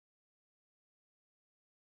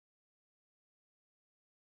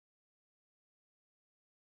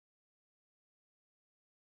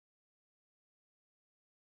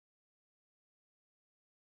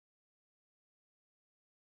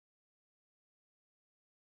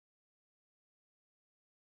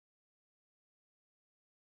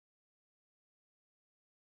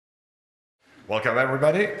Welcome,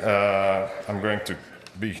 everybody. I'm going to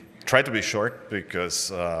try to be short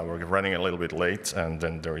because we're running a little bit late, and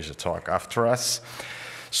then there is a talk after us.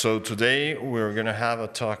 So today we're going to have a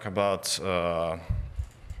talk about,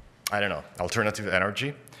 alternative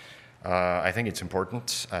energy. I think it's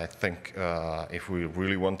important. I think if we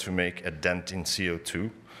really want to make a dent in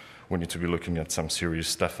CO2, we need to be looking at some serious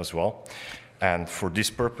stuff as well. And for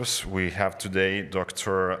this purpose, we have today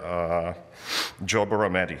Dr. Joe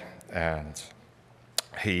Borrometi, and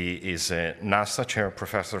he is a NASA chair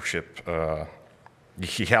professorship.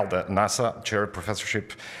 He held a NASA chair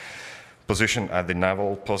professorship position at the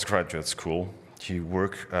Naval Postgraduate School. He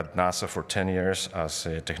worked at NASA for 10 years as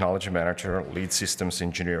a technology manager, lead systems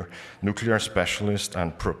engineer, nuclear specialist,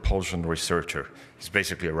 and propulsion researcher. He's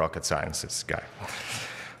basically a rocket sciences guy.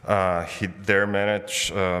 He there managed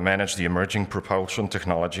the emerging propulsion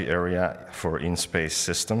technology area for in-space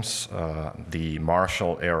systems, the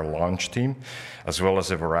Marshall Air Launch Team, as well as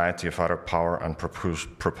a variety of other power and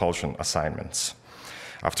propulsion assignments.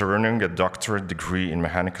 After earning a doctorate degree in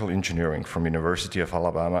mechanical engineering from University of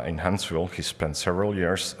Alabama in Huntsville, he spent several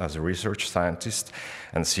years as a research scientist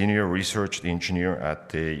and senior research engineer at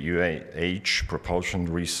the UAH Propulsion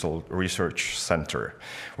Research Center,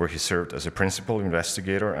 where he served as a principal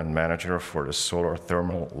investigator and manager for the Solar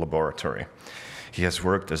Thermal Laboratory. He has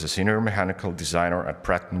worked as a senior mechanical designer at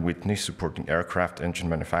Pratt & Whitney, supporting aircraft engine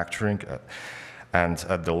manufacturing, and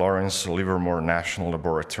at the Lawrence Livermore National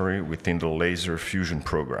Laboratory within the Laser Fusion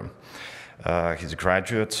Program. He's a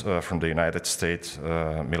graduate from the United States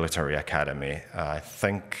Military Academy. I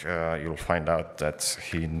think you'll find out that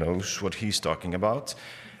he knows what he's talking about,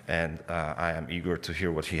 and I am eager to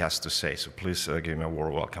hear what he has to say. So please give him a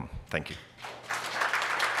warm welcome. Thank you.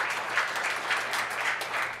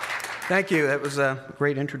 Thank you. That was a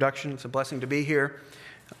great introduction. It's a blessing to be here.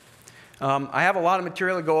 I have a lot of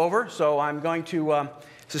material to go over, so I'm going to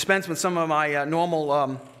dispense with some of my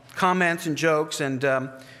normal comments and jokes and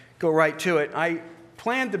go right to it. I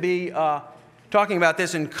plan to be talking about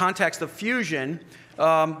this in context of fusion, but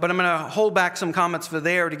I'm going to hold back some comments for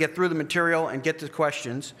there to get through the material and get to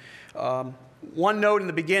questions. One note in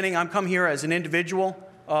the beginning, I'm come here as an individual.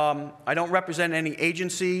 I don't represent any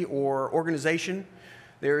agency or organization.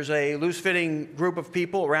 There's a loose-fitting group of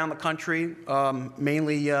people around the country,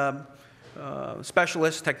 mainly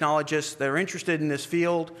specialists, technologists that are interested in this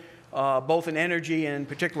field, both in energy and in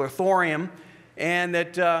particular thorium, and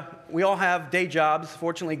that we all have day jobs,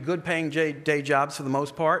 fortunately good-paying day jobs for the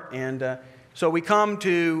most part, and so we come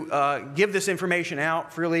to give this information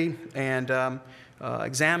out freely and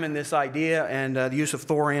examine this idea and the use of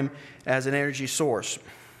thorium as an energy source.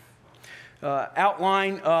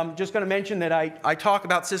 Outline, just going to mention that I talk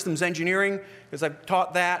about systems engineering because I've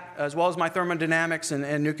taught that as well as my thermodynamics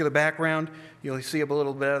and nuclear background. You'll see a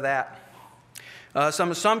little bit of that. Some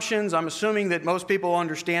assumptions. I'm assuming that most people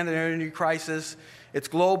understand the energy crisis. It's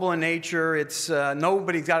global in nature. It's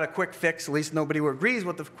nobody's got a quick fix, at least nobody who agrees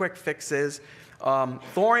what the quick fix is.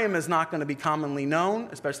 Thorium is not going to be commonly known,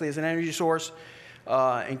 especially as an energy source.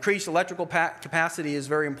 Increased electrical capacity is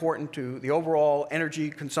very important to the overall energy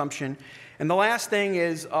consumption. And the last thing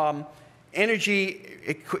is energy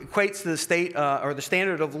equates to the state or the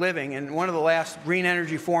standard of living. And one of the last green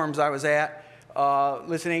energy forums I was at,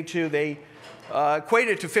 listening to, they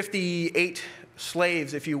equated to 58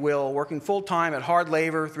 slaves, if you will, working full-time at hard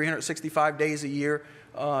labor, 365 days a year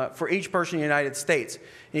for each person in the United States.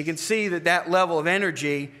 And you can see that that level of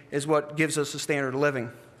energy is what gives us a standard of living.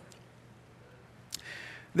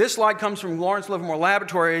 This slide comes from Lawrence Livermore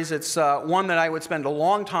Laboratories. It's one that I would spend a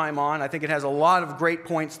long time on. I think it has a lot of great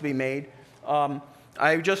points to be made.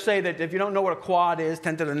 I would just say that if you don't know what a quad is,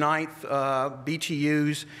 10 to the 9th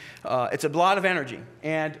BTUs, it's a lot of energy.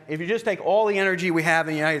 And if you just take all the energy we have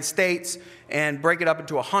in the United States and break it up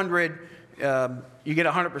into 100, you get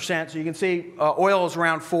 100%. So you can see oil is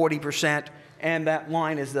around 40%, and that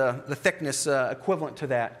line is the thickness equivalent to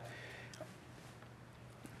that.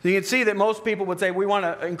 So you can see that most people would say, we want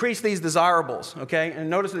to increase these desirables, okay? And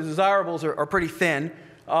notice the desirables are pretty thin,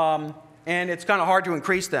 and it's kind of hard to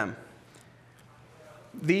increase them.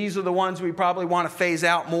 These are the ones we probably want to phase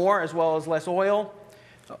out more, as well as less oil.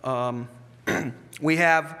 We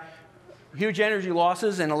have huge energy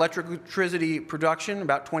losses in electricity production,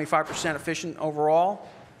 about 25% efficient overall.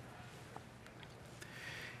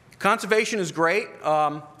 Conservation is great.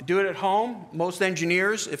 Do it at home. Most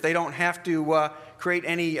engineers, if they don't have to create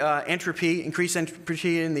any increased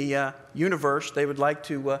entropy in the universe, they would like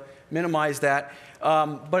to minimize that.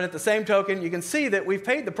 But at the same token, you can see that we've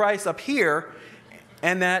paid the price up here,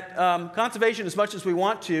 and that conservation, as much as we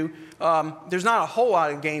want to, there's not a whole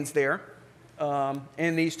lot of gains there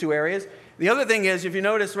in these two areas. The other thing is, if you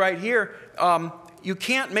notice right here, you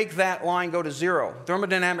can't make that line go to zero.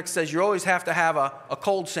 Thermodynamics says you always have to have a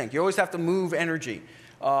cold sink. You always have to move energy.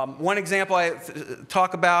 One example I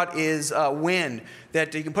talk about is wind,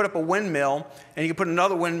 that you can put up a windmill and you can put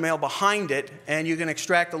another windmill behind it and you can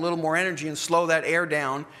extract a little more energy and slow that air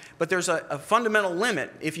down. But there's a fundamental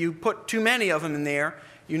limit. If you put too many of them in there,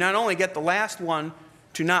 you not only get the last one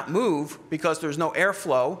to not move because there's no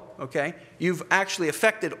airflow, okay, you've actually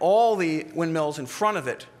affected all the windmills in front of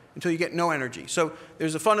it until you get no energy. So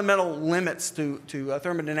there's a fundamental limits to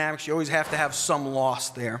thermodynamics. You always have to have some loss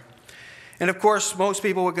there. And of course, most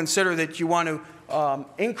people would consider that you want to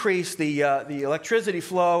increase the electricity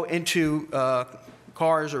flow into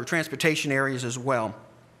cars or transportation areas as well.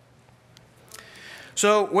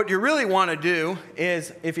 So what you really want to do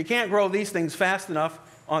is, if you can't grow these things fast enough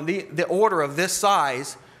on the order of this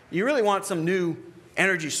size, you really want some new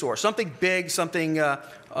energy source, something big, something that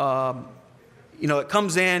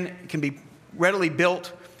comes in, can be readily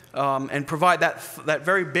built, and provide that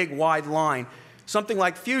very big, wide line. Something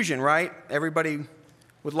like fusion, right? Everybody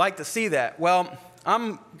would like to see that. Well,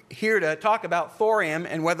 I'm here to talk about thorium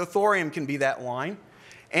and whether thorium can be that line,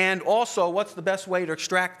 and also what's the best way to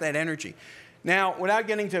extract that energy. Now, without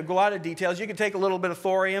getting into a lot of details, you can take a little bit of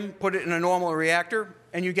thorium, put it in a normal reactor,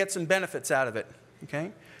 and you get some benefits out of it,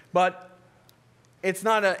 okay? But it's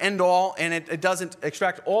not an end-all, and it doesn't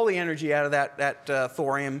extract all the energy out of that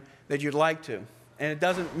thorium that you'd like to. And it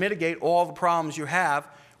doesn't mitigate all the problems you have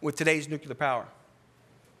with today's nuclear power.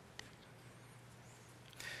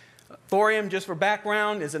 Thorium, just for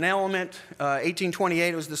background, is an element. 1828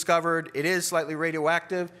 it was discovered. It is slightly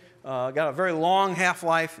radioactive. Got a very long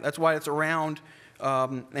half-life. That's why it's around.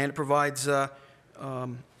 And it provides your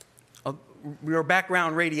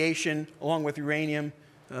background radiation along with uranium.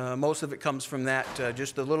 Most of it comes from that,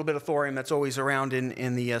 just a little bit of thorium that's always around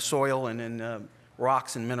in the soil and in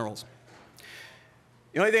rocks and minerals.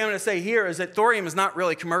 The only thing I'm going to say here is that thorium is not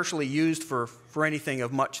really commercially used for anything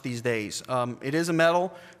of much these days. It is a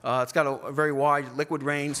metal. It's got a very wide liquid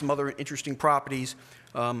range, some other interesting properties.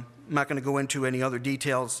 I'm not going to go into any other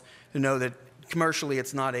details to know that commercially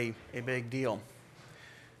it's not a big deal.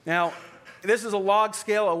 Now, this is a log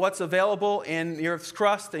scale of what's available in the Earth's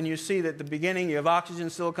crust, and you see that at the beginning you have oxygen,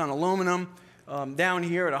 silicon, aluminum. Down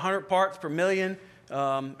here at 100 parts per million.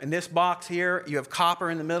 In this box here, you have copper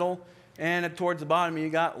in the middle. And towards the bottom, you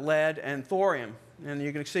got lead and thorium. And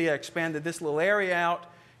you can see I expanded this little area out.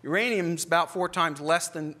 Uranium's about 4 times less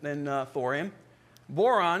than thorium.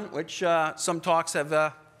 Boron, which some talks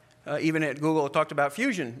have, even at Google, talked about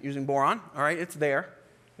fusion using boron. All right, it's there.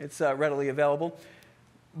 It's readily available.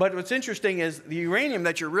 But what's interesting is the uranium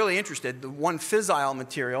that you're really interested, the one fissile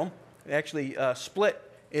material, actually split,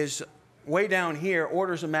 is way down here,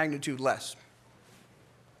 orders of magnitude less.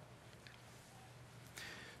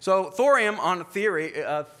 So thorium, on a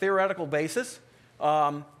theoretical basis,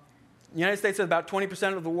 the United States has about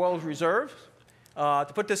 20% of the world's reserves.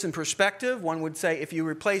 To put this in perspective, one would say if you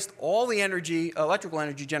replaced all the energy, electrical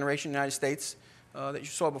energy generation in the United States that you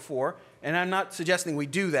saw before, and I'm not suggesting we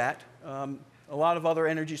do that. A lot of other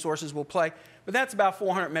energy sources will play, but that's about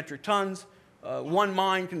 400 metric tons. One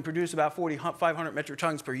mine can produce about 500 metric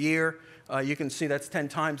tons per year. You can see that's 10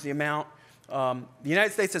 times the amount. The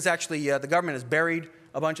United States has actually, the government has buried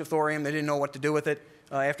a bunch of thorium. They didn't know what to do with it.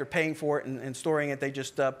 After paying for it and storing it, they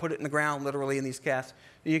just put it in the ground, literally, in these casks.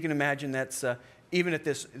 You can imagine that's, even at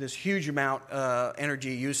this huge amount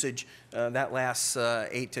energy usage, that lasts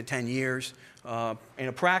 8 to 10 years. In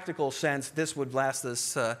a practical sense, this would last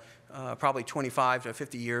us probably 25 to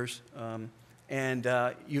 50 years. And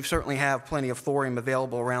you certainly have plenty of thorium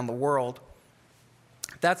available around the world.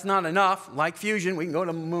 If that's not enough, like fusion, we can go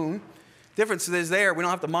to the moon. Difference is there, we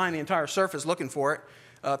don't have to mine the entire surface looking for it.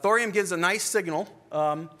 Thorium gives a nice signal,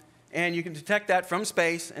 and you can detect that from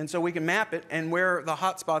space, and so we can map it, and where the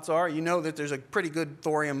hot spots are, you know that there's a pretty good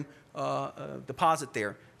thorium deposit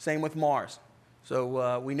there. Same with Mars.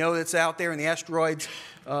 So we know it's out there in the asteroids,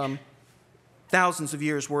 thousands of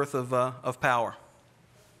years worth of power.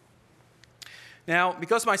 Now,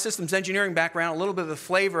 because of my systems engineering background, a little bit of the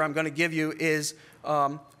flavor I'm going to give you is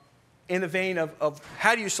in the vein of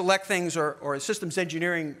how do you select things or systems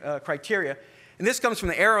engineering criteria. And this comes from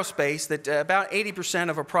the aerospace, that about 80%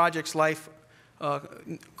 of a project's life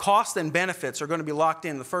costs and benefits are going to be locked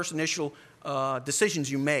in the first initial decisions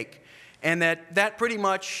you make. And that pretty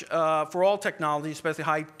much, for all technologies, especially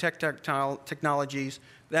high-tech technologies,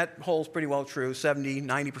 that holds pretty well true, 70,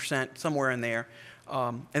 90%, somewhere in there.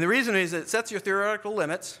 And the reason is that it sets your theoretical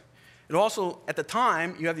limits. It also, at the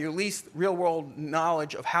time, you have your least real-world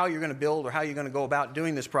knowledge of how you're going to build or how you're going to go about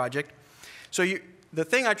doing this project. So the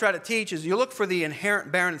thing I try to teach is you look for the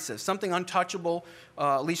inherent barrenness, something untouchable,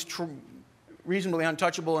 at least reasonably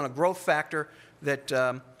untouchable, and a growth factor that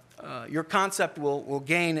your concept will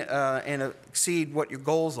gain and exceed what your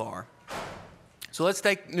goals are. So let's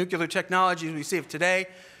take nuclear technology as we see it today.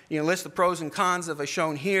 You know, list the pros and cons that I've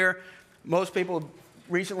shown here. Most people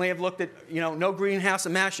recently have looked at, no greenhouse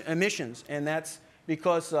emissions, and that's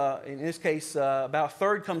because in this case about a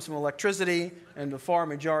third comes from electricity, and the far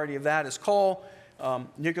majority of that is coal.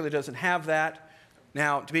 Nuclear doesn't have that.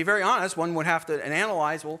 Now, to be very honest, one would have to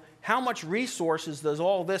analyze, well, how much resources does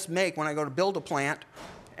all this make when I go to build a plant,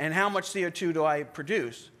 and how much CO2 do I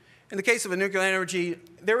produce? In the case of a nuclear energy,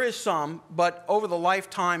 there is some, but over the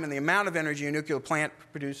lifetime and the amount of energy a nuclear plant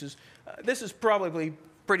produces, this is probably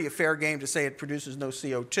pretty a fair game to say it produces no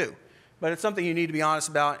CO2. But it's something you need to be honest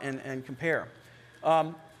about and compare.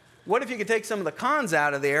 What if you could take some of the cons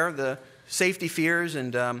out of there, the safety fears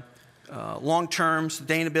and long-term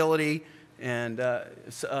sustainability and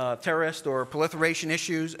terrorist or proliferation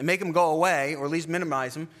issues, and make them go away, or at least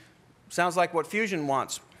minimize them? Sounds like what fusion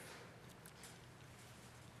wants.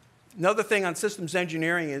 Another thing on systems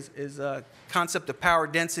engineering is concept of power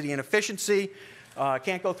density and efficiency. I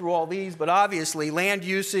can't go through all these, but obviously land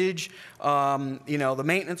usage, the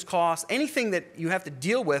maintenance costs, anything that you have to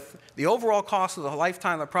deal with, the overall cost of the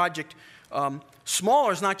lifetime of the project,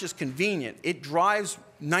 smaller is not just convenient. It drives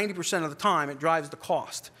 90% of the time, it drives the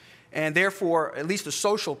cost. And therefore, at least the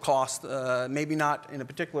social cost, maybe not in a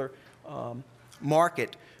particular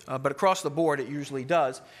market, but across the board it usually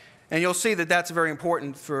does. And you'll see that that's very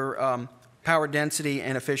important for power density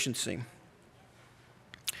and efficiency.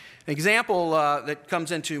 An example that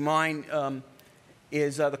comes into mind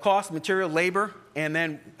is the cost of material, labor, and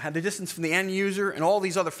then the distance from the end user, and all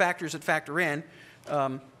these other factors that factor in.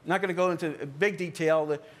 I'm not going to go into big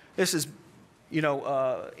detail. This is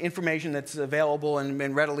information that's available and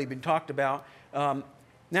been readily been talked about.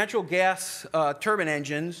 Natural gas turbine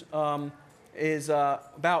engines is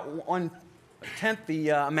about 1/10 the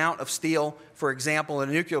amount of steel, for example, in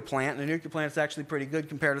a nuclear plant. And a nuclear plant is actually pretty good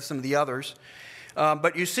compared to some of the others.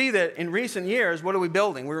 But you see that in recent years, what are we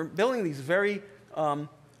building? We're building these very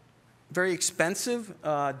expensive,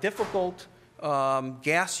 difficult,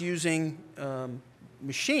 gas-using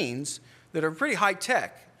machines that are pretty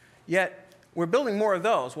high-tech. Yet we're building more of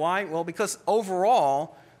those. Why? Well, because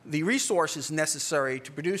overall, the resources necessary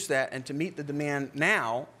to produce that and to meet the demand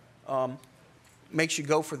now makes you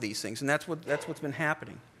go for these things, and that's what's been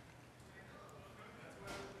happening.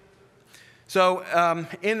 So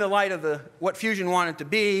in the light of what fusion wanted to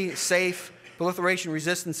be, safe, proliferation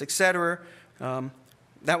resistance, etc.,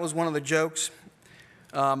 that was one of the jokes.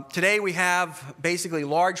 Today we have basically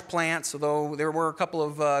large plants, although there were a couple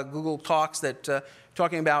of Google talks that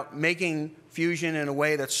talking about making fusion in a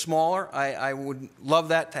way that's smaller. I would love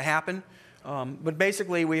that to happen. But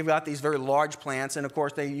basically, we've got these very large plants, and of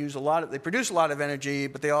course, they produce a lot of energy,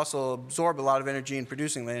 but they also absorb a lot of energy in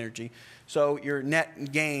producing the energy. So your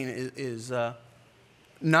net gain is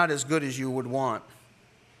not as good as you would want.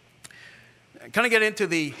 Kind of get into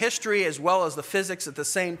the history as well as the physics at the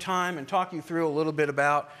same time, and talk you through a little bit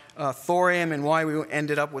about thorium and why we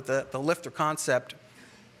ended up with the lifter concept.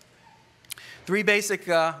 Three basic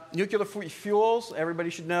nuclear fuels.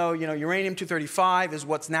 Everybody should know, uranium-235 is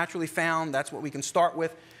what's naturally found. That's what we can start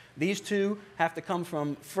with. These two have to come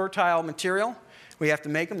from fertile material. We have to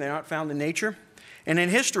make them. They're not found in nature. And in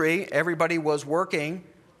history, everybody was working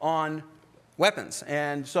on weapons.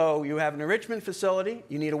 And so you have an enrichment facility.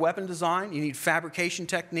 You need a weapon design. You need fabrication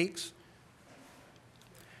techniques.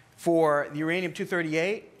 For the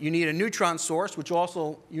uranium-238, you need a neutron source, which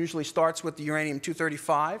also usually starts with the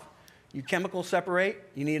uranium-235. You chemical separate.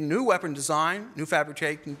 You need a new weapon design, new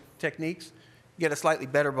fabrication techniques. You get a slightly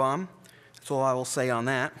better bomb. That's all I will say on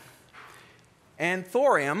that. And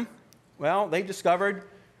thorium, well, they discovered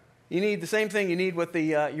you need the same thing you need with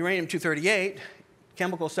the uranium-238,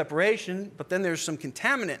 chemical separation, but then there's some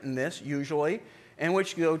contaminant in this, usually, in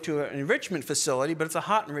which you go to an enrichment facility, but it's a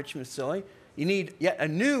hot enrichment facility. You need yet a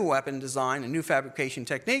new weapon design and new fabrication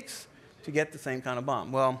techniques to get the same kind of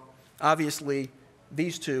bomb. Well, obviously,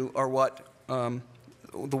 these two are what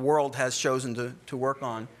the world has chosen to work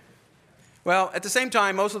on. Well, at the same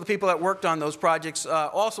time, most of the people that worked on those projects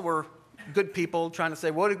also were good people trying to say,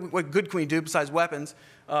 what good can we do besides weapons?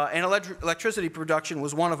 And electricity production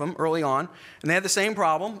was one of them early on. And they had the same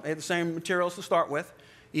problem. They had the same materials to start with.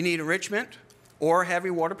 You need enrichment or heavy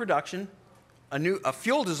water production, a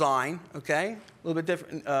fuel design, okay, a little bit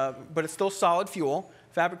different, but it's still solid fuel,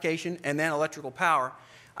 fabrication, and then electrical power.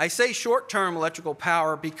 I say short-term electrical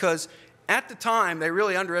power because At the time, they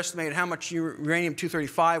really underestimated how much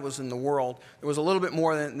uranium-235 was in the world. There was a little bit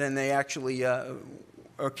more than they actually are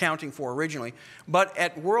accounting for originally. But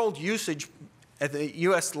at world usage, at the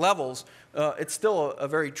U.S. levels, it's still a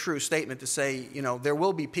very true statement to say, you know, there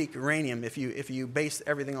will be peak uranium if you base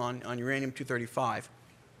everything on uranium-235.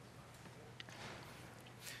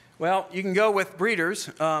 Well, you can go with breeders.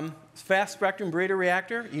 Fast spectrum breeder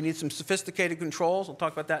reactor. You need some sophisticated controls. We'll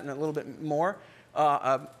talk about that in a little bit more.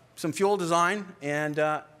 Some fuel design, and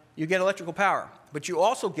you get electrical power. But you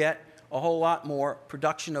also get a whole lot more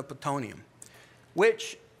production of plutonium,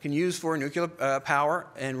 which can use for nuclear power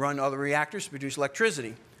and run other reactors to produce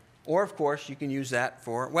electricity. Or, of course, you can use that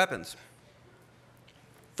for weapons.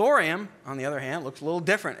 Thorium, on the other hand, looks a little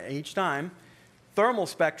different each time. Thermal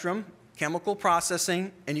spectrum, chemical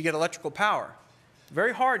processing, and you get electrical power.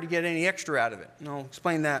 Very hard to get any extra out of it, and I'll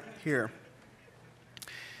explain that here.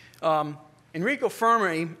 Enrico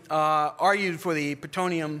Fermi argued for the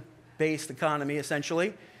plutonium-based economy,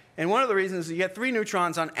 essentially. And one of the reasons is you get 3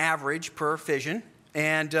 neutrons on average per fission.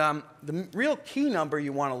 And the real key number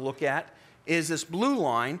you want to look at is this blue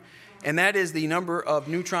line, and that is the number of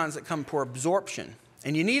neutrons that come per absorption.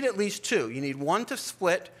 And you need at least 2. You need 1 to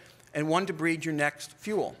split and 1 to breed your next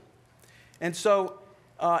fuel. And so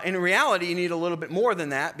in reality, you need a little bit more than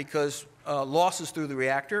that because losses through the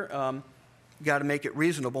reactor, you've got to make it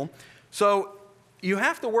reasonable. So you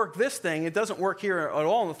have to work this thing. It doesn't work here at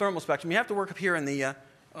all in the thermal spectrum. You have to work up here in the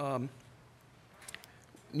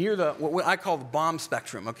near the what I call the bomb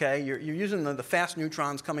spectrum. Okay, you're using the fast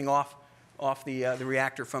neutrons coming off the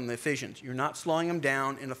reactor from the fissions. You're not slowing them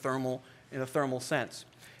down in a thermal sense.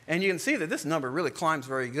 And you can see that this number really climbs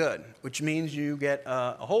very good, which means you get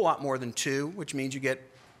a whole lot more than 2, which means you get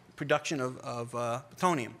production of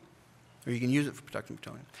plutonium, or you can use it for production of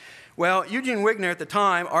plutonium. Well, Eugene Wigner at the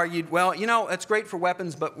time argued, well, you know, that's great for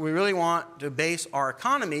weapons, but we really want to base our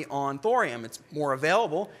economy on thorium. It's more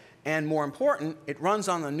available, and more important, it runs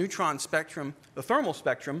on the neutron spectrum, the thermal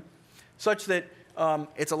spectrum, such that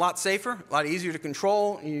it's a lot safer, a lot easier to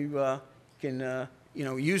control. You can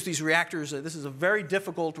use these reactors. This is a very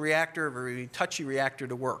difficult reactor, a very touchy reactor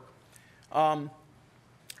to work.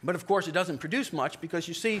 But of course, it doesn't produce much because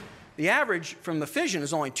you see the average from the fission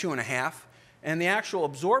is only 2.5, and the actual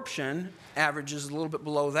absorption average is a little bit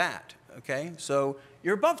below that. Okay, so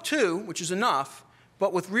you're above 2, which is enough,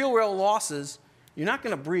 but with real losses, you're not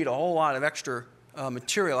going to breed a whole lot of extra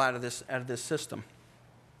material out of this system.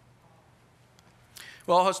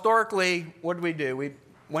 Well, historically, what did we do? We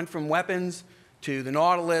went from weapons to the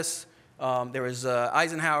Nautilus. There was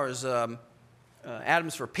Eisenhower's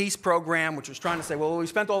Atoms for Peace program, which was trying to say, well, we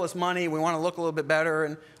spent all this money, we want to look a little bit better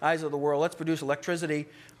in the eyes of the world, let's produce electricity.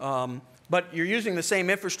 But you're using the same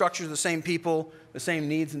infrastructure, the same people, the same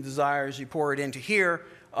needs and desires. You pour it into here.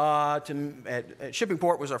 At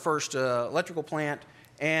Shippingport was our first electrical plant,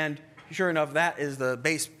 and sure enough, that is the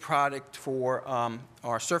base product for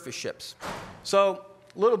our surface ships. So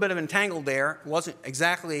a little bit of entangled there. It wasn't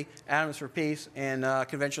exactly Atoms for Peace in a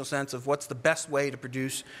conventional sense of what's the best way to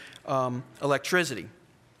produce electricity.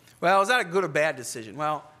 Well, is that a good or bad decision?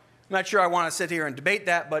 Well, I'm not sure I want to sit here and debate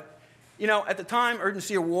that, but you know, at the time,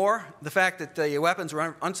 urgency of war, the fact that the weapons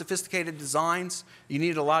were unsophisticated designs, you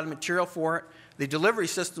needed a lot of material for it. The delivery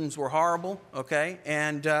systems were horrible, okay?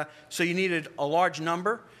 And so you needed a large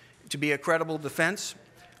number to be a credible defense.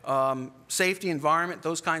 Safety, environment,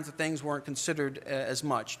 those kinds of things weren't considered as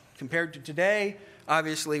much. Compared to today,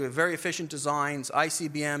 obviously, with very efficient designs,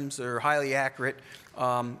 ICBMs are highly accurate.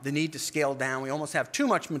 The need to scale down. We almost have too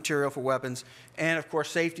much material for weapons. And, of course,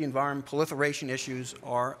 safety, environment, proliferation issues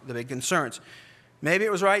are the big concerns. Maybe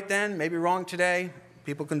it was right then, maybe wrong today.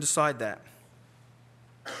 People can decide that.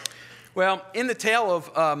 Well, in the tail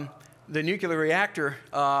of the nuclear reactor,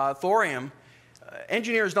 thorium,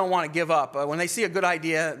 engineers don't want to give up. When they see a good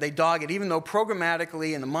idea, they dog it, even though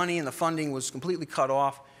programmatically and the money and the funding was completely cut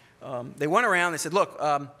off. They went around, they said, look,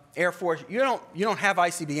 Air Force, you don't have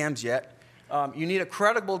ICBMs yet. You need a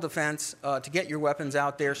credible defense to get your weapons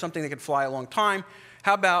out there, something that could fly a long time.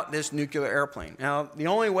 How about this nuclear airplane? Now, the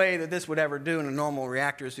only way that this would ever do in a normal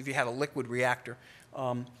reactor is if you had a liquid reactor.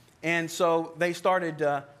 And so they started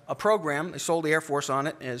a program. They sold the Air Force on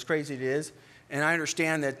it, as crazy as it is. And I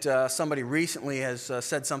understand that somebody recently has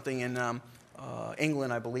said something in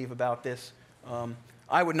England, I believe, about this.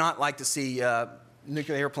 I would not like to see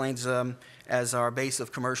nuclear airplanes as our base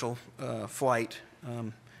of commercial flight.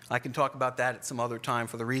 I can talk about that at some other time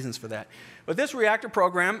for the reasons for that. But this reactor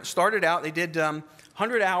program started out, they did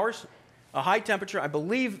 100 hours, a high temperature. I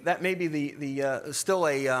believe that may be still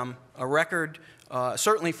a record,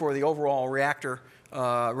 certainly for the overall reactor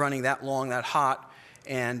running that long, that hot.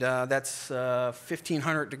 and that's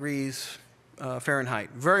 1,500 degrees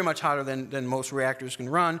Fahrenheit. Very much hotter than most reactors can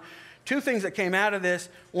run. Two things that came out of this.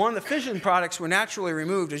 One, the fission products were naturally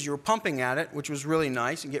removed as you were pumping at it, which was really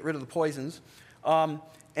nice, and get rid of the poisons.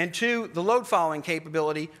 And two, the load following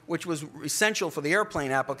capability, which was essential for the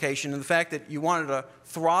airplane application, and the fact that you wanted to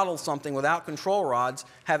throttle something without control rods,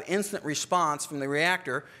 have instant response from the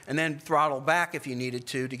reactor, and then throttle back if you needed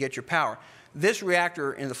to get your power. This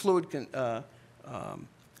reactor in the fluid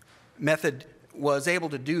method was able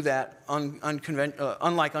to do that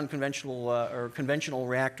unlike unconventional or conventional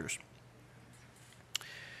reactors.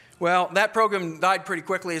 Well, that program died pretty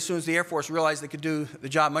quickly as soon as the Air Force realized they could do the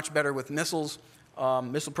job much better with missiles.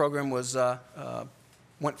 Missile program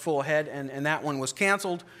went full ahead, and that one was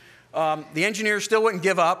canceled. The engineers still wouldn't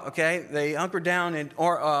give up, okay? They hunkered down in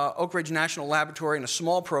Oak Ridge National Laboratory in a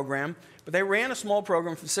small program, but they ran a small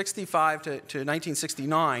program from 1965 to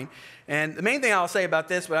 1969. And the main thing I'll say about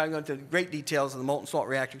this, without going into great details of the molten salt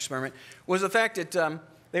reactor experiment, was the fact that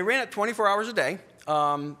they ran it 24 hours a day,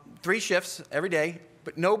 3 shifts every day,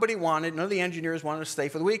 but none of the engineers wanted to stay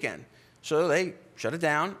for the weekend. So they shut it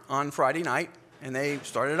down on Friday night, and they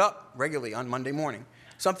started it up regularly on Monday morning.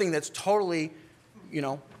 Something that's totally,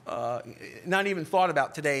 not even thought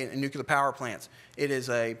about today in nuclear power plants. It is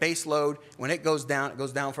a base load. When it goes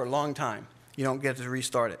down for a long time. You don't get to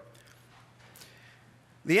restart it.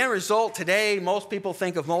 The end result today, most people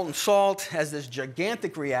think of molten salt as this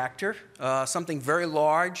gigantic reactor, something very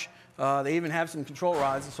large. They even have some control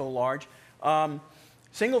rods that's so large.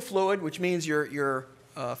 Single fluid, which means your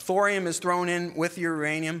thorium is thrown in with your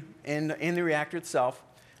uranium in the reactor itself.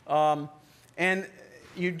 And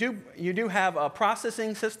you do have a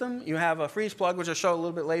processing system. You have a freeze plug, which I'll show a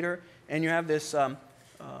little bit later. And you have this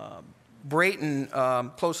Brayton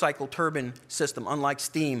closed cycle turbine system, unlike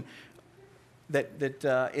steam, that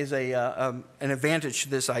is an advantage to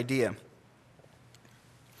this idea.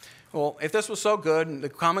 Well, if this was so good, the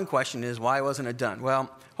common question is, why wasn't it done? Well,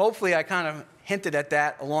 hopefully I kind of hinted at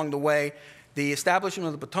that along the way. The establishment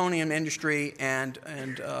of the plutonium industry and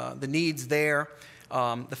the needs there.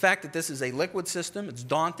 The fact that this is a liquid system, it's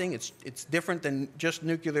daunting. It's different than just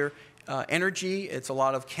nuclear energy. It's a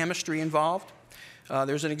lot of chemistry involved.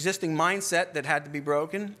 There's an existing mindset that had to be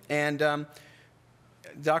broken. And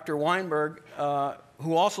Dr. Weinberg,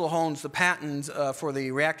 who also owns the patents for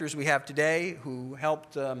the reactors we have today, who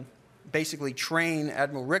helped basically train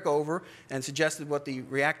Admiral Rickover and suggested what the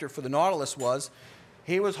reactor for the Nautilus was,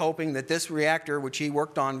 he was hoping that this reactor, which he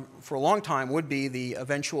worked on for a long time, would be the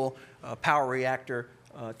eventual power reactor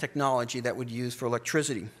technology that would use for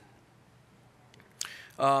electricity.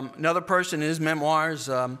 Another person in his memoirs,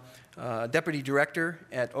 deputy director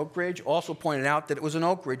at Oak Ridge, also pointed out that it was an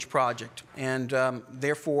Oak Ridge project, and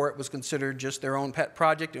therefore it was considered just their own pet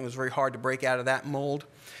project. It was very hard to break out of that mold.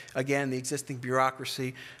 Again, the existing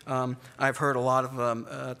bureaucracy. I've heard a lot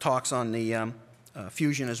of talks on the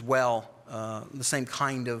fusion as well. The same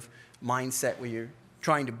kind of mindset where you're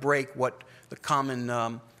trying to break what the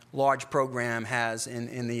common large program has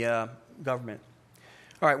in the government.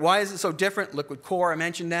 All right, why is it so different? Liquid core, I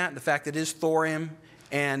mentioned that. The fact that it is thorium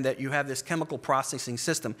and that you have this chemical processing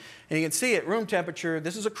system. And you can see at room temperature,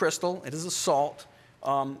 this is a crystal. It is a salt.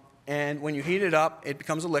 And when you heat it up, it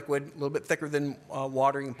becomes a liquid, a little bit thicker than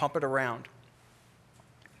water. You can pump it around.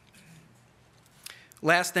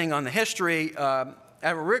 Last thing on the history, Admiral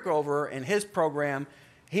Rickover in his program,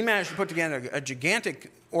 he managed to put together a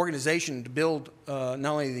gigantic organization to build not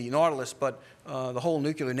only the Nautilus, but the whole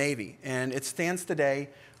nuclear navy. And it stands today.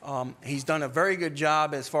 He's done a very good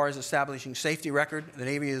job as far as establishing safety record. The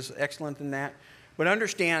Navy is excellent in that. But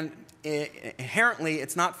understand, inherently,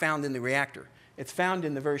 it's not found in the reactor. It's found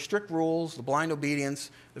in the very strict rules, the blind obedience,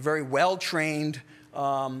 the very well-trained,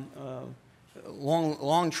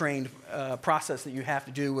 long-trained process that you have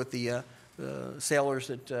to do with the sailors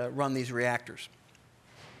that run these reactors.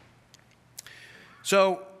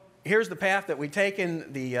 So here's the path that we've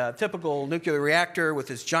taken, the typical nuclear reactor with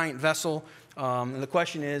this giant vessel. And the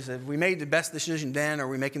question is, have we made the best decision then, or are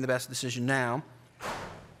we making the best decision now?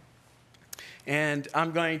 And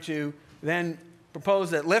I'm going to then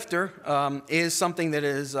propose that LFTR is something that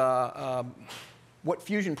is what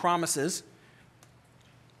fusion promises.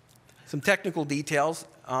 Some technical details.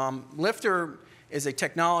 LFTR is a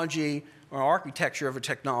technology, or architecture of a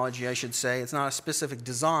technology, I should say. It's not a specific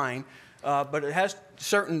design, but it has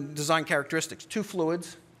certain design characteristics. 2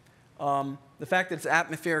 fluids. The fact that it's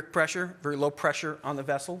atmospheric pressure, very low pressure on the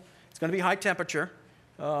vessel. It's going to be high temperature.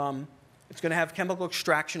 It's going to have chemical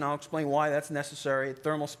extraction. I'll explain why that's necessary.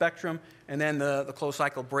 Thermal spectrum, and then the closed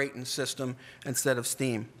cycle Brayton system instead of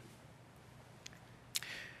steam.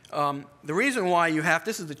 The reason why you have,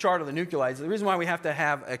 this is the chart of the nuclides, the reason why we have to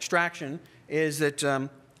have extraction is that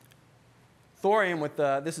thorium with,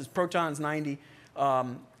 this is protons 90,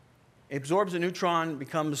 absorbs a neutron,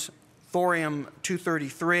 becomes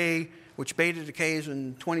thorium-233, which beta decays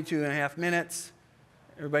in 22.5 minutes.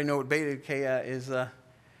 Everybody know what beta decay is.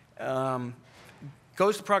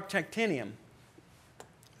 Goes to protactinium.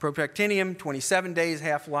 Protactinium, 27 days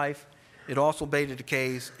half-life. It also beta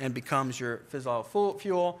decays and becomes your fissile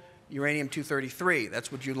fuel, uranium-233.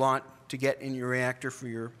 That's what you want to get in your reactor for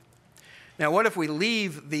your... Now, what if we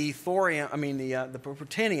leave the thorium, the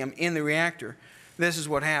protactinium in the reactor? This is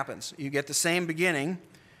what happens. You get the same beginning.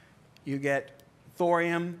 You get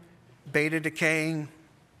thorium, beta decaying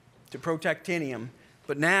to protactinium.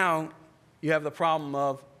 But now you have the problem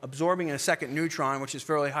of absorbing a second neutron, which is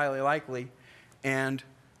fairly highly likely, and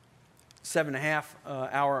 7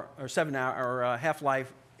 hour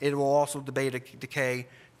half-life. It will also beta decay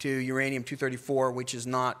to uranium-234, which is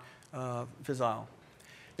not fissile.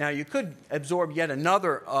 Now, you could absorb yet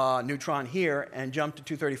another neutron here and jump to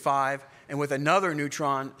 235, and with another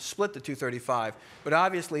neutron, split the 235. But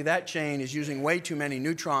obviously, that chain is using way too many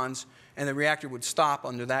neutrons, and the reactor would stop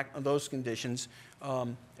under those conditions.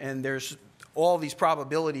 And there's all these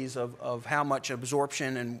probabilities of how much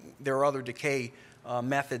absorption, and there are other decay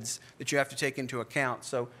methods that you have to take into account.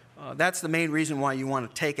 So that's the main reason why you want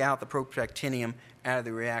to take out the protactinium out of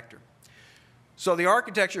the reactor. So the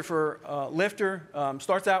architecture for lifter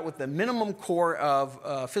starts out with the minimum core of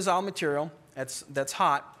fissile material that's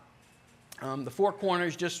hot. The four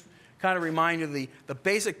corners just kind of remind you the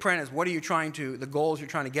basic premise. What are you trying to, the goals you're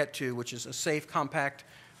trying to get to, which is a safe, compact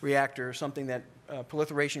reactor, something that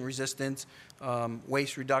proliferation resistance,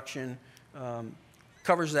 waste reduction,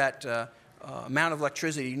 covers that amount of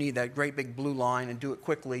electricity you need, that great big blue line, and do it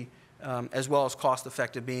quickly, as well as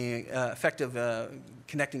cost-effective, being effective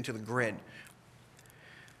connecting to the grid.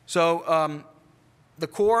 So the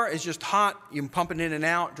core is just hot. You can pump it in and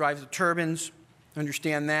out, drives the turbines.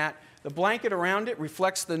 Understand that. The blanket around it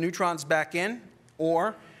reflects the neutrons back in,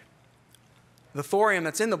 or the thorium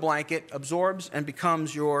that's in the blanket absorbs and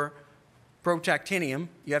becomes your protactinium.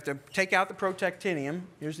 You have to take out the protactinium.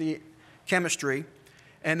 Here's the chemistry.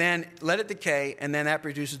 And then let it decay, and then that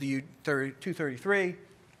produces the U-233.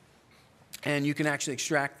 And you can actually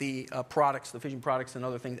extract the products, the fission products and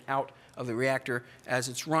other things out of the reactor as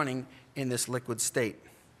it's running in this liquid state.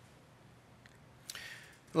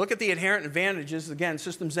 Look at the inherent advantages. Again,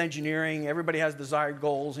 systems engineering, everybody has desired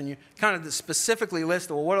goals, and you kind of specifically list,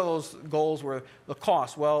 well, what are those goals? Were the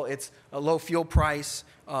cost? Well, it's a low fuel price,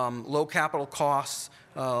 low capital costs,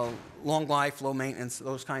 long life, low maintenance,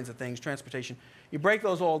 those kinds of things, transportation. You break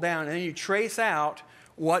those all down, and then you trace out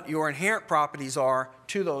what your inherent properties are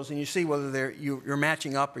to those, and you see whether you're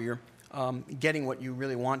matching up or you're getting what you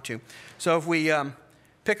really want to. So if we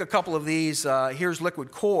pick a couple of these, here's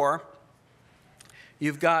liquid core.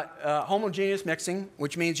 You've got homogeneous mixing,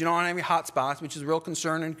 which means you don't have any hot spots, which is a real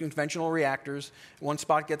concern in conventional reactors. One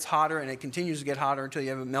spot gets hotter, and it continues to get hotter until you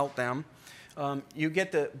have a meltdown. You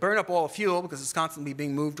get to burn up all the fuel because it's constantly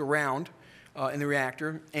being moved around in the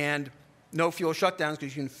reactor, and no fuel shutdowns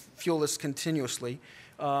because you can fuel this continuously.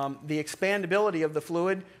 The expandability of the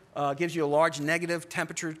fluid gives you a large negative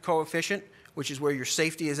temperature coefficient, which is where your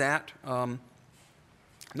safety is at.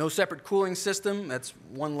 No separate cooling system. That's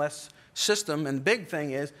one less system. And the big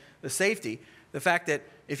thing is the safety. The fact that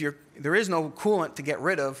if there is no coolant to get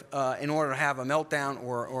rid of in order to have a meltdown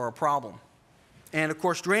or a problem. And of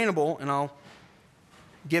course, drainable, and I'll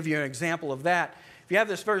give you an example of that. If you have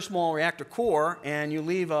this very small reactor core and you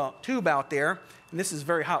leave a tube out there, and this is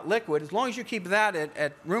very hot liquid, as long as you keep that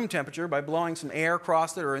at room temperature by blowing some air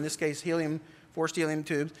across it, or in this case, forced helium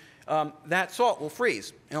tubes, that salt will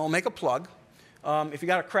freeze, and it will make a plug. If you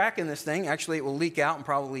got a crack in this thing, actually it will leak out and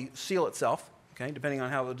probably seal itself, okay, depending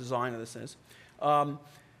on how the design of this is.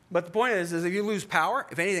 But the point is if you lose power,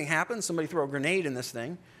 if anything happens, somebody throw a grenade in this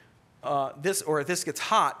thing, or if this gets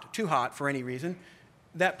hot, too hot for any reason,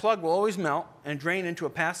 that plug will always melt and drain into a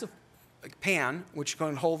passive pan, which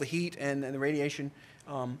can hold the heat and the radiation.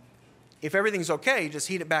 If everything's okay, just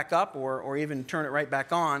heat it back up or even turn it right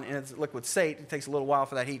back on, and it's liquid state. It takes a little while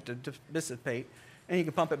for that heat to dissipate, and you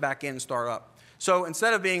can pump it back in and start up. So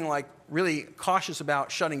instead of being like really cautious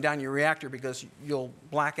about shutting down your reactor because you'll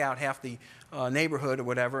black out half the neighborhood or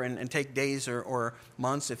whatever and take days or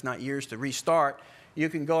months, if not years, to restart, you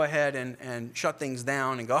can go ahead and shut things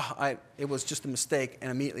down and go, oh, it was just a mistake, and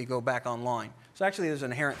immediately go back online. So actually there's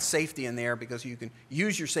an inherent safety in there because you can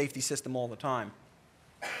use your safety system all the time.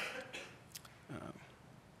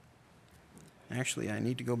 Actually, I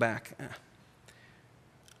need to go back.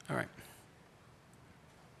 All right.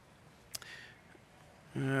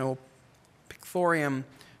 We'll pick thorium.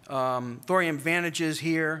 Thorium advantages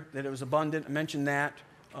here, that it was abundant. I mentioned that.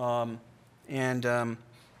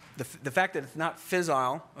 The fact that it's not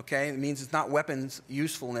fissile, okay, it means it's not weapons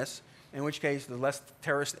usefulness, in which case the less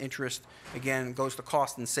terrorist interest, again, goes to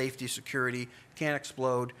cost and safety, security, can't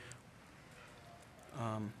explode.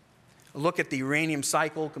 Look at the uranium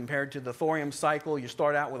cycle compared to the thorium cycle. You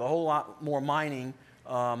start out with a whole lot more mining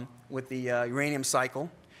with the uranium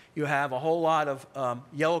cycle. You have a whole lot of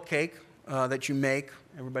yellow cake that you make.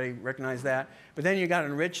 Everybody recognize that. But then you got to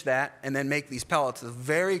enrich that and then make these pellets. It's a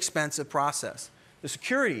very expensive process. The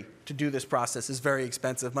security to do this process is very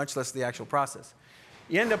expensive, much less the actual process.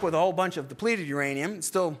 You end up with a whole bunch of depleted uranium. It's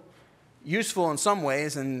still useful in some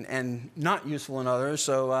ways and not useful in others.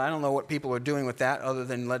 So I don't know what people are doing with that other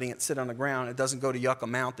than letting it sit on the ground. It doesn't go to Yucca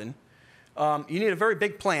Mountain. You need a very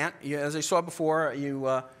big plant. As I saw before,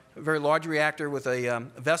 a very large reactor with a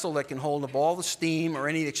vessel that can hold up all the steam or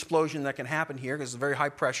any explosion that can happen here because it's very high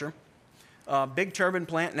pressure. Big turbine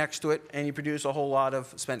plant next to it, and you produce a whole lot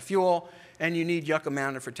of spent fuel, and you need Yucca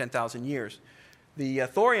Mountain for 10,000 years. The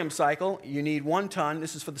thorium cycle, you need 1 ton.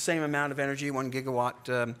 This is for the same amount of energy, 1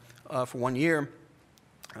 gigawatt for 1 year.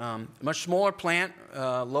 Much smaller plant,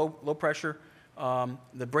 low pressure.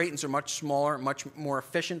 The Braytons are much smaller, much more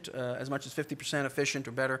efficient, as much as 50% efficient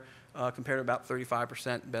or better, compared to about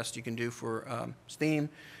 35% best you can do for steam.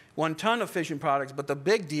 1 ton of fission products, but the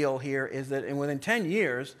big deal here is that within 10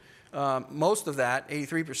 years, most of that,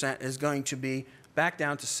 83%, is going to be back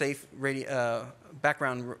down to safe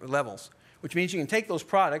background levels, which means you can take those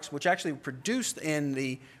products, which actually were produced in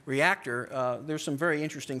the reactor. There's some very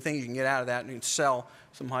interesting things you can get out of that, and you can sell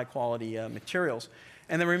some high-quality materials.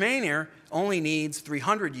 And the remainder only needs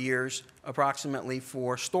 300 years approximately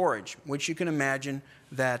for storage, which you can imagine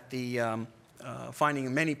that finding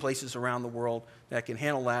in many places around the world that can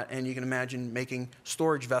handle that, and you can imagine making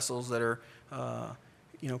storage vessels that are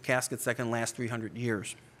caskets that can last 300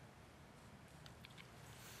 years.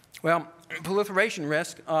 Well, proliferation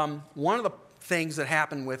risk, one of the things that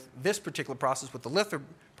happen with this particular process, with the litho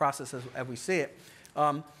process as we see it,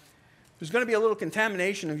 there's going to be a little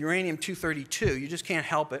contamination of uranium-232. You just can't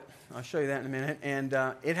help it. I'll show you that in a minute. And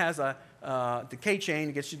it has a decay chain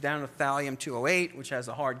that gets you down to thallium-208, which has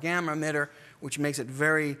a hard gamma emitter, which makes it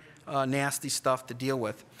very nasty stuff to deal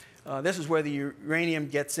with. This is where the uranium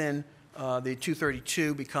gets in. The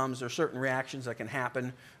 232 becomes, there are certain reactions that can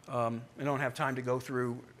happen. I don't have time to go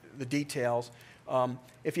through the details.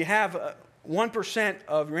 If you have 1%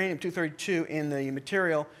 of uranium-232 in the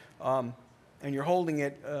material and you're holding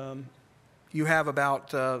it, you have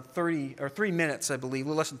about 3 minutes, I believe, a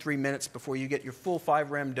little less than 3 minutes before you get your full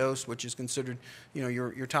 5 rem dose, which is considered,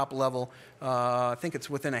 your top level. I think it's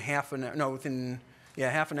within half an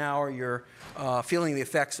hour you're feeling the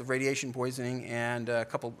effects of radiation poisoning, and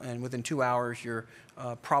within 2 hours you're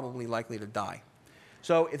probably likely to die.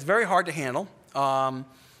 So it's very hard to handle.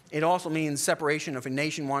 It also means separation. If a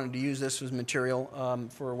nation wanted to use this as material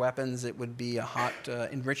for weapons, it would be a hot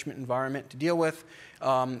enrichment environment to deal with.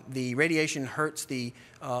 The radiation hurts the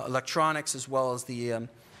electronics as well as the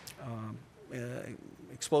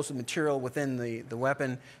explosive material within the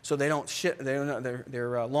weapon, so they don't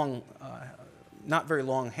they're long, not very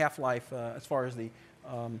long half-life as far as the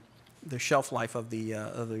shelf life of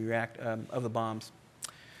the bombs.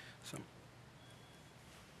 So.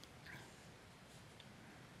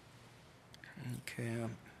 Okay.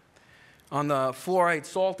 On the fluoride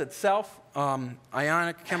salt itself,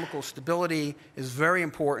 ionic chemical stability is very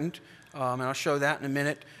important, and I'll show that in a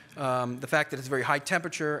minute. The fact that it's very high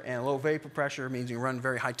temperature and low vapor pressure means you run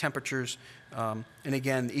very high temperatures. And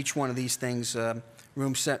again, each one of these things,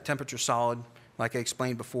 room temperature solid, like I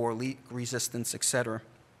explained before, leak resistance, etc.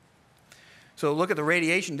 So look at the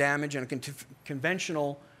radiation damage in a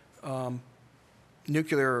conventional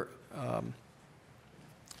nuclear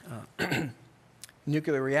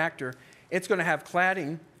reactor. It's going to have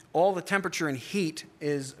cladding. All the temperature and heat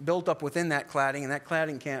is built up within that cladding, and that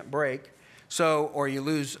cladding can't break. Or you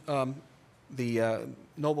lose the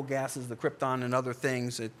noble gases, the krypton and other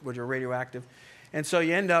things which are radioactive. And so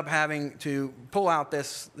you end up having to pull out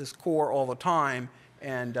this core all the time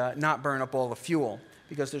and not burn up all the fuel,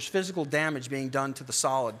 because there's physical damage being done to the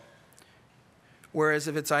solid. Whereas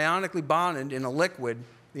if it's ionically bonded in a liquid,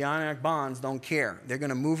 the ionic bonds don't care. They're going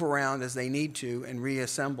to move around as they need to and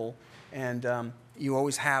reassemble, and you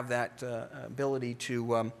always have that ability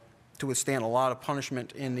to withstand a lot of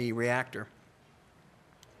punishment in the reactor.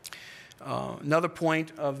 Another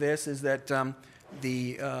point of this is that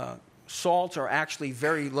the salts are actually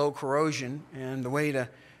very low corrosion, and the way to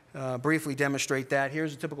briefly demonstrate that,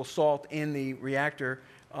 here's a typical salt in the reactor.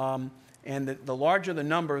 And the larger the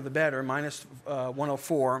number, the better, minus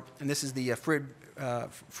 104. And this is the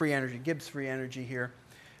free energy, Gibbs free energy here.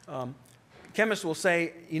 Chemists will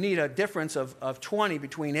say you need a difference of 20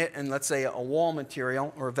 between it and, let's say, a wall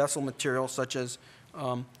material or a vessel material, such as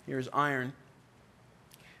here's iron.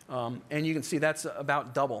 And you can see that's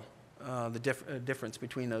about double the difference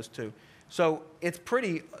between those two. So it's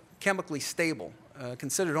pretty chemically stable,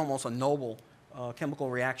 considered almost a noble chemical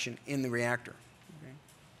reaction in the reactor.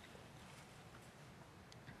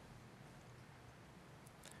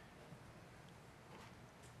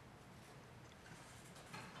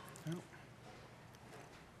 Okay.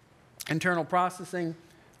 Internal processing.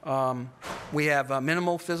 We have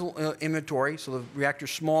minimal fissile inventory, so the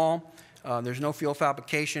reactor's small. There's no fuel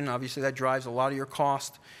fabrication. Obviously, that drives a lot of your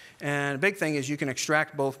cost. And a big thing is you can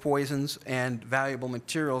extract both poisons and valuable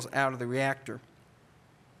materials out of the reactor.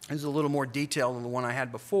 This is a little more detailed than the one I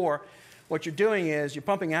had before. What you're doing is you're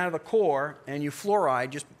pumping out of the core and you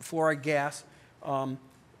fluoride, just fluoride gas,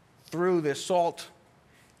 through this salt.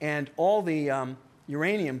 And all the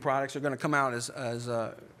uranium products are going to come out as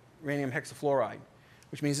uranium hexafluoride,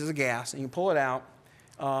 which means it's a gas. And you pull it out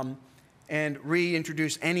and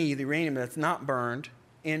reintroduce any of the uranium that's not burned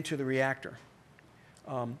into the reactor.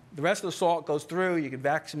 The rest of the salt goes through. You can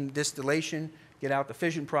vacuum distillation, get out the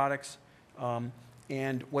fission products.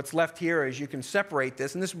 And what's left here is you can separate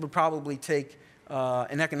this. And this would probably take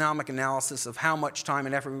an economic analysis of how much time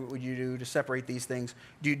and effort would you do to separate these things.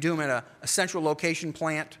 Do you do them at a central location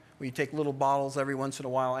plant where you take little bottles every once in a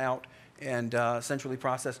while out and centrally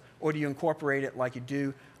process? Or do you incorporate it like you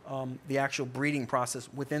do the actual breeding process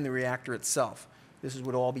within the reactor itself? This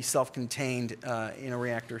would all be self-contained in a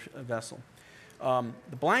reactor vessel.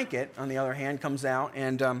 The blanket, on the other hand, comes out,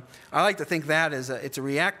 and I like to think that is it's a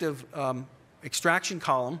reactive extraction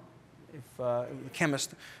column. If a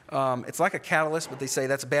chemist, it's like a catalyst, but they say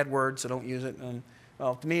that's a bad word, so don't use it.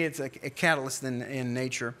 Well, to me, it's a catalyst in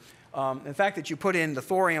nature. The fact that you put in the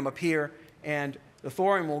thorium up here, and the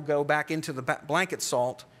thorium will go back into the blanket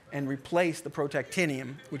salt and replace the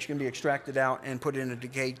protactinium, which can be extracted out and put in a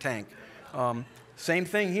decayed tank. Same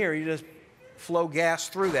thing here. You just flow gas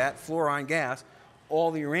through that, fluorine gas. All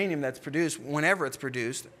the uranium that's produced, whenever it's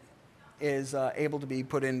produced, is able to be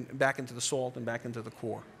put in back into the salt and back into the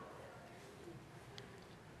core.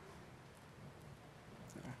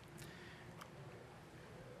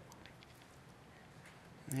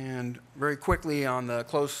 And very quickly on the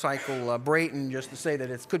closed cycle Brayton, just to say that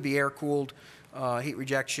it could be air-cooled heat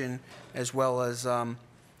rejection, as well as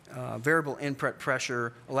variable input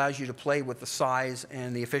pressure allows you to play with the size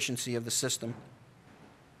and the efficiency of the system.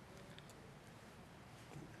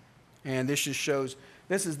 And this just shows,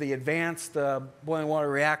 this is the advanced boiling water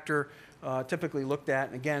reactor typically looked at.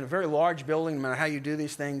 And again, a very large building, no matter how you do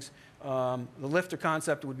these things. The lifter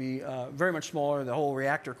concept would be very much smaller. The whole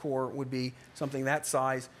reactor core would be something that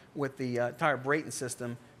size, with the entire Brayton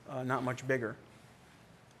system not much bigger.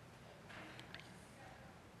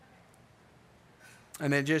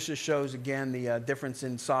 And it just shows, again, the difference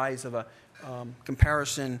in size of a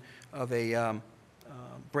comparison of a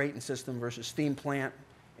Brayton system versus steam plant,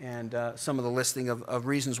 and some of the listing of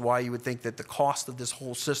reasons why you would think that the cost of this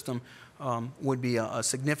whole system would be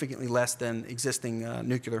significantly less than existing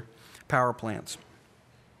nuclear power plants.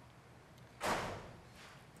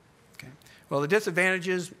 Okay. Well, the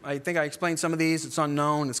disadvantages, I think I explained some of these. It's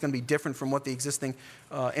unknown. It's going to be different from what the existing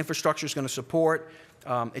infrastructure is going to support.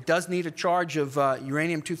 It does need a charge of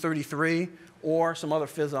uranium-233 or some other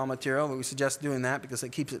fissile material, but we suggest doing that because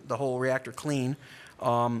it keeps the whole reactor clean.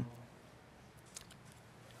 And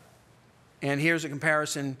here's a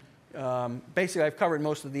comparison. Basically, I've covered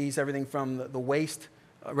most of these, everything from the waste,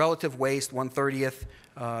 relative waste, 1/30th,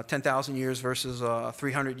 10,000 years versus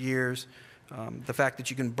 300 years. The fact that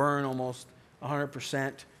you can burn almost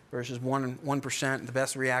 100% versus 1%. The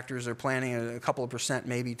best reactors are planning a couple of percent,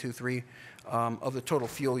 maybe 2-3, of the total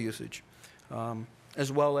fuel usage,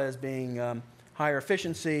 as well as being higher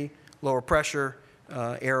efficiency, lower pressure,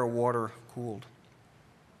 air or water cooled.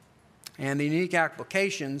 And the unique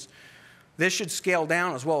applications, this should scale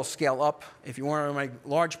down as well as scale up if you want to make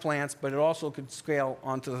large plants, but it also could scale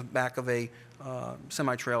onto the back of a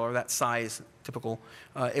semi-trailer, that size, typical.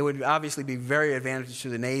 It would obviously be very advantageous to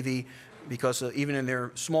the Navy because even in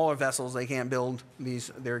their smaller vessels, they can't build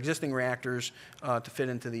their existing reactors to fit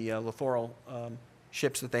into the littoral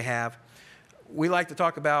ships that they have. We like to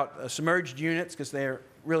talk about submerged units because they're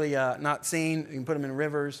really not seen. You can put them in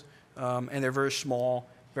rivers, and they're very small,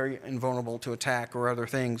 very invulnerable to attack or other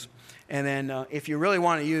things. And then if you really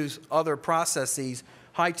want to use other processes,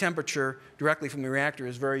 high temperature directly from the reactor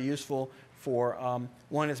is very useful for,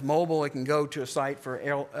 one is mobile. It can go to a site for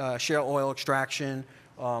shale oil extraction.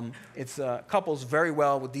 It couples very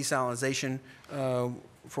well with desalination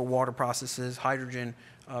for water processes, hydrogen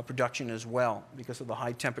production as well, because of the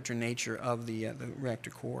high temperature nature of the reactor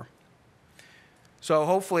core. So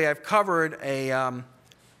hopefully I've covered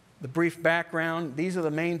the brief background. These are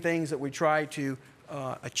the main things that we try to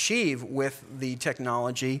achieve with the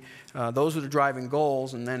technology. Those are the driving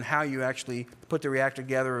goals, and then how you actually put the reactor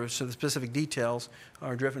together, so the specific details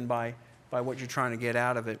are driven by what you're trying to get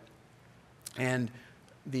out of it. And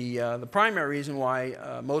the primary reason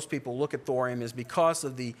why most people look at thorium is because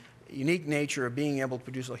of the unique nature of being able to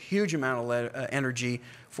produce a huge amount of energy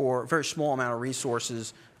for a very small amount of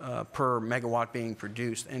resources per megawatt being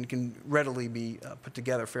produced, and can readily be put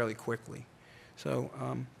together fairly quickly. So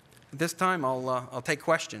at this time, I'll take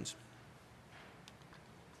questions.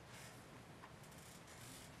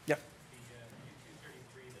 Yeah. The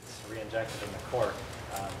U-233 that's re-injected in the core,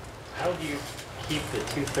 how do you keep the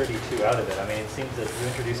 232 out of it? I mean, it seems that you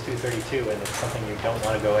introduced 232 and it's something you don't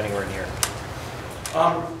want to go anywhere near.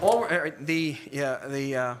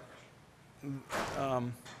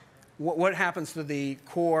 What happens to the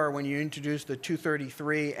core when you introduce the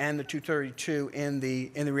 233 and the 232 in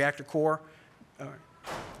the reactor core?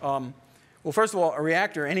 Well, first of all, a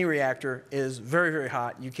reactor, any reactor, is very, very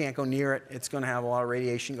hot. You can't go near it. It's going to have a lot of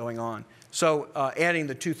radiation going on. So adding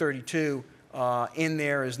the 232 in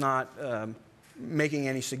there is not making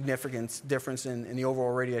any significant difference in the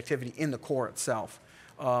overall radioactivity in the core itself.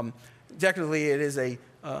 Technically, it is a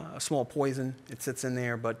small poison. It sits in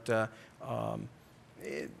there, but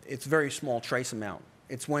it's a very small trace amount.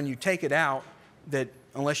 It's when you take it out that,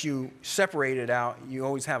 unless you separate it out, you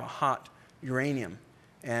always have a hot uranium.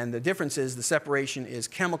 And the difference is the separation is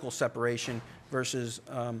chemical separation versus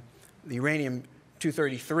the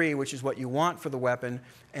uranium-233, which is what you want for the weapon,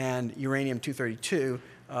 and uranium-232,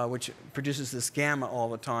 which produces this gamma all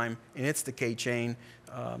the time in its decay chain,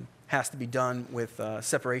 has to be done with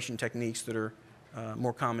separation techniques that are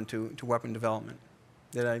more common to weapon development.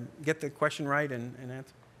 Did I get the question right and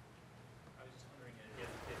answer? I was just wondering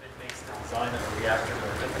if it makes the design of a reactor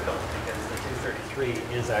more difficult, because the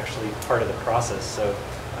 233 is actually part of the process. So,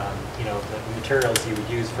 you know, the materials you would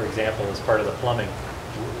use, for example, as part of the plumbing,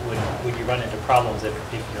 would you run into problems if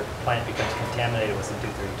your plant becomes contaminated with some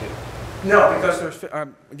 232? No, because there's,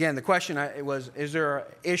 again, the question was, is there an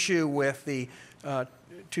issue with the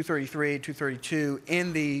 233, 232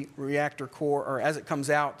 in the reactor core, or as it comes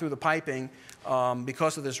out through the piping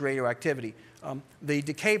because of this radioactivity? The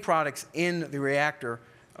decay products in the reactor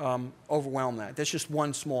overwhelm that. That's just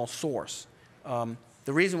one small source.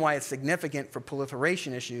 The reason why it's significant for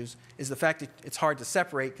proliferation issues is the fact that it's hard to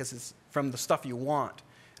separate because it's from the stuff you want,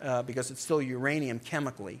 because it's still uranium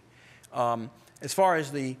chemically. As far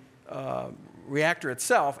as the reactor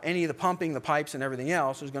itself, any of the pumping, the pipes, and everything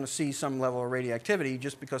else is going to see some level of radioactivity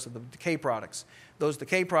just because of the decay products. Those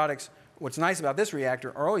decay products, what's nice about this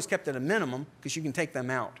reactor, are always kept at a minimum because you can take them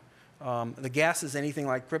out. The gases, anything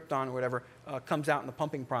like krypton or whatever, comes out in the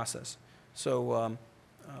pumping process. So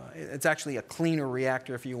it's actually a cleaner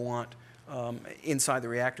reactor, if you want, inside the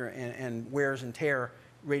reactor, and wears and tear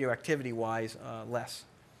radioactivity-wise less.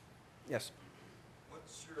 Yes?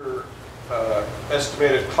 What's your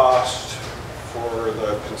estimated cost for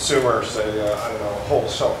the consumer, say, I don't know,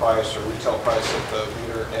 wholesale price or retail price at the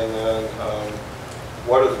meter, and then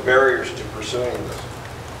what are the barriers to pursuing this?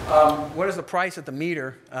 What is the price at the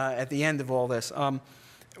meter at the end of all this?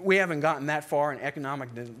 We haven't gotten that far in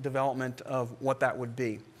economic development of what that would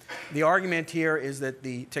be. The argument here is that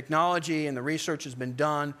the technology and the research has been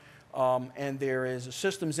done, and there is a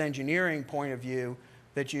systems engineering point of view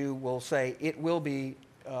that you will say it will be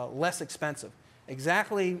less expensive.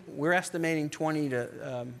 Exactly, we're estimating 20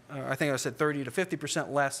 to, I think I said 30 to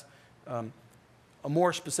 50% less, a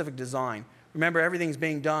more specific design. Remember, everything's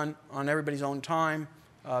being done on everybody's own time.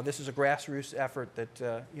 This is a grassroots effort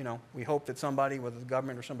that, you know, we hope that somebody, whether the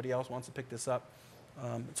government or somebody else, wants to pick this up.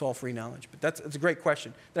 It's all free knowledge. But it's a great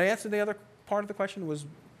question. Did I answer the other part of the question? Was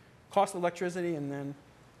cost of electricity, and then?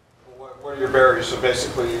 What are your barriers? So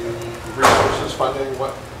basically, resources, funding,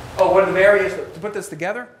 what? Oh, what are the barriers to put this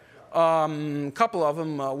together? A couple of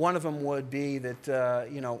them. One of them would be that,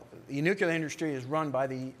 you know, the nuclear industry is run by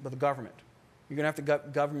the government. You're going to have to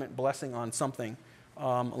get government blessing on something,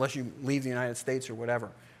 unless you leave the United States or whatever.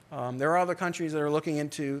 There are other countries that are looking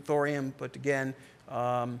into thorium, but again,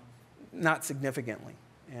 not significantly.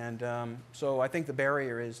 And so I think the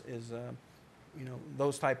barrier is you know,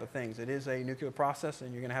 those type of things. It is a nuclear process,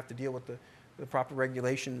 and you're going to have to deal with the proper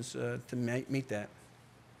regulations to meet that.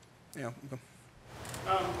 You know.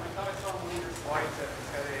 I thought I saw one of your slides that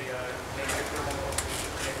had a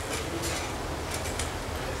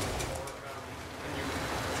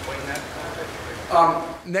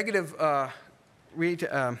Negative, yeah,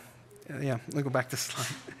 let me go back to the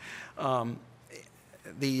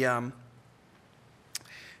slide.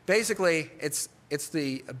 Basically, it's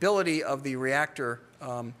the ability of the reactor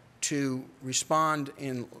to respond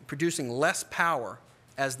in producing less power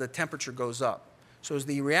as the temperature goes up. So as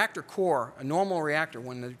the reactor core, a normal reactor,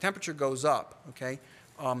 when the temperature goes up, okay,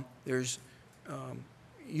 there's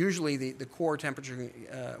usually the core temperature,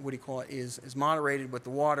 what do you call it, is moderated with the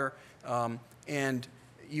water, and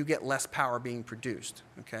you get less power being produced,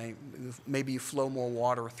 okay? Maybe you flow more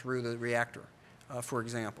water through the reactor, for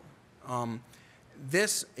example.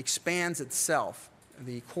 This expands itself.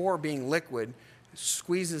 The core being liquid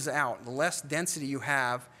squeezes out. The less density you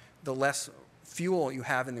have, the less fuel you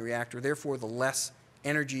have in the reactor, therefore the less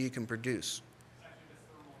energy you can produce.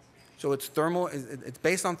 So it's thermal, it's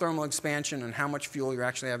based on thermal expansion and how much fuel you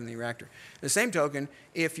actually have in the reactor. The same token,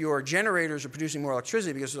 if your generators are producing more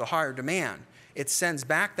electricity because there's a higher demand, it sends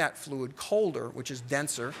back that fluid colder, which is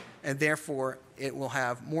denser, and therefore it will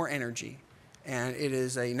have more energy. And it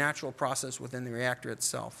is a natural process within the reactor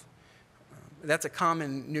itself. That's a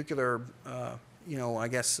common nuclear, I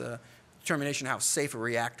guess, determination of how safe a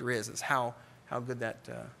reactor is how good that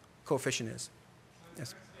coefficient is.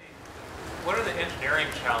 Yes. What are the engineering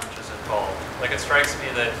challenges involved? Like, it strikes me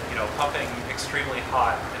that, pumping extremely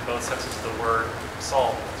hot in both senses of the word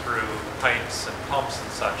salt through pipes and pumps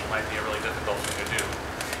and such might be a really difficult thing to do.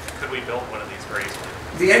 Could we build one of these very easily?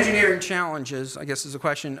 The engineering challenges, I guess, is a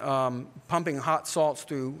question. Pumping hot salts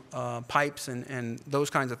through pipes and those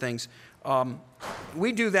kinds of things.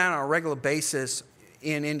 We do that on a regular basis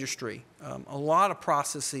in industry. A lot of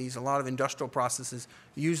processes, a lot of industrial processes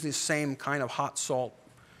use the same kind of hot salt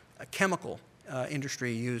chemical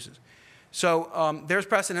industry uses. So there's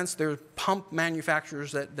precedents. There's pump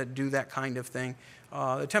manufacturers that do that kind of thing.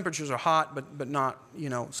 The temperatures are hot, but not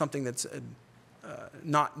something that's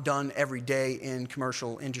not done every day in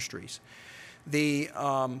commercial industries.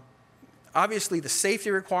 Obviously, the safety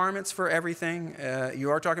requirements for everything,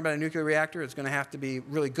 you are talking about a nuclear reactor. It's going to have to be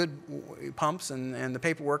really good pumps, and the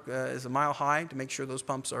paperwork is a mile high to make sure those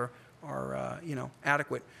pumps are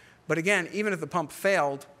adequate. But again, even if the pump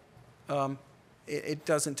failed, it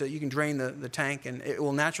doesn't. You can drain the tank, and it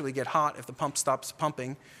will naturally get hot if the pump stops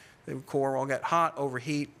pumping. The core will get hot,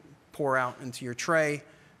 overheat, pour out into your tray,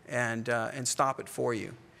 and stop it for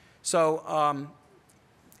you. So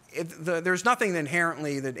there's nothing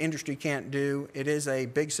inherently that industry can't do. It is a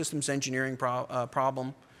big systems engineering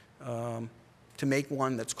problem to make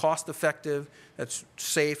one that's cost effective, that's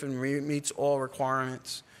safe and meets all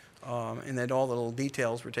requirements, and that all the little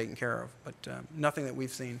details were taken care of. But nothing that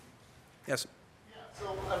we've seen. Yes? Yeah,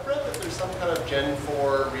 so I've read that there's some kind of Gen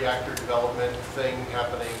 4 reactor development thing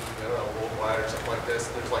happening, I don't know, worldwide or something like this.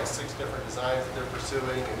 There's like 6 different designs that they're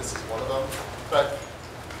pursuing, and this is one of them. But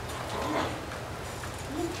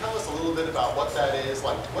can you tell us a little bit about what that is?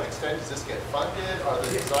 Like, to what extent does this get funded? Are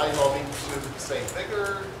the designs all being pursued with the same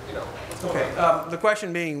vigor? What's going on? The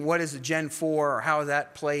question being, what is the Gen 4, or how does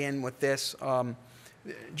that play in with this?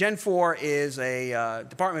 Gen 4 is a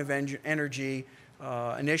Department of Energy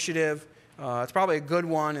initiative. It's probably a good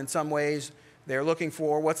one in some ways. They're looking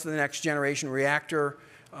for what's the next generation reactor.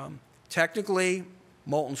 Technically,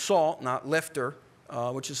 molten salt, not LFTR,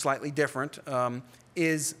 which is slightly different,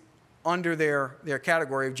 is under their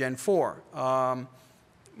category of Gen 4.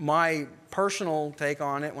 My personal take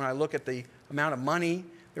on it, when I look at the amount of money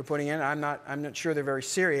they're putting in, I'm not sure they're very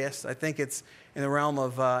serious. I think it's in the realm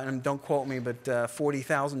of, and don't quote me, but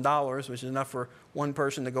 $40,000, which is enough for one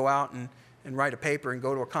person to go out and write a paper and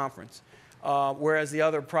go to a conference. Whereas the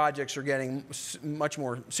other projects are getting much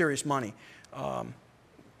more serious money. I'll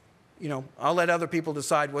let other people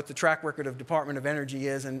decide what the track record of Department of Energy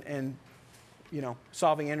is and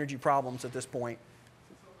solving energy problems at this point.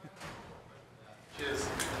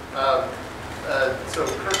 So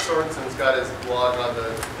Kirk Sorensen's got his blog on the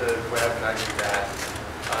web, and I do that.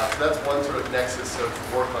 So that's one sort of nexus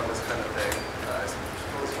of work on this kind of thing. I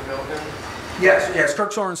suppose you know him? Yes.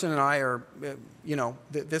 Kirk Sorensen and I are,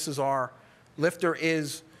 this is our, LFTR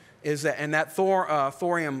is and that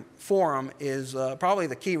Thorium forum is probably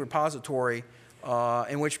the key repository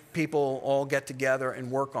in which people all get together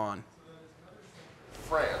and work on.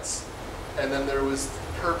 France, and then there was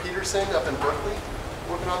Per Peterson up in Berkeley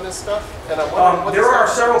working on this stuff. And I'm wondering what there are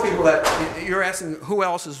several people that you're asking who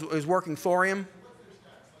else is working Thorium.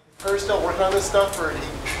 Per's still working on this stuff, or he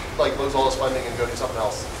lose all his funding and go do something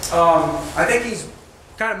else? I think he's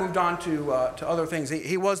kind of moved on to other things.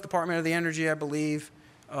 He was Department of the Energy, I believe,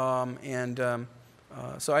 so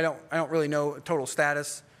I don't really know total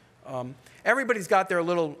status. Everybody's got their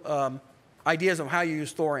little ideas on how you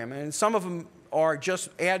use thorium, and some of them or just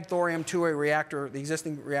add thorium to a reactor, the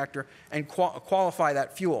existing reactor, and qualify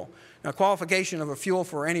that fuel. Now, qualification of a fuel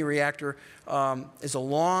for any reactor is a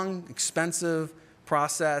long, expensive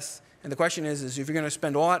process. And the question is if you're going to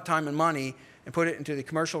spend all that time and money and put it into the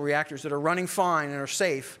commercial reactors that are running fine and are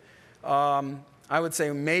safe, I would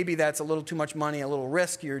say maybe that's a little too much money, a little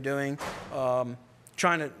risk you're doing,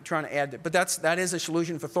 trying to add it. But that is a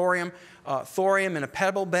solution for thorium. Thorium in a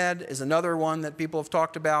pebble bed is another one that people have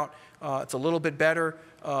talked about. It's a little bit better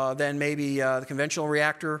than maybe the conventional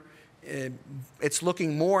reactor. It's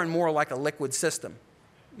looking more and more like a liquid system.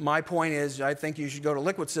 My point is I think you should go to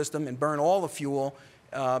liquid system and burn all the fuel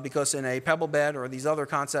because in a pebble bed or these other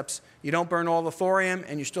concepts, you don't burn all the thorium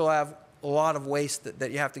and you still have a lot of waste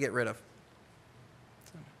that you have to get rid of.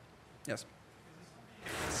 So, yes?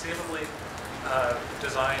 Conceivably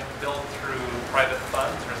designed, built through private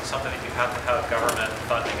funds, or is it something that you have to have government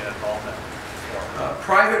funding and involvement for?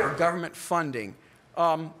 Private or government funding?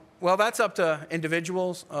 Well, that's up to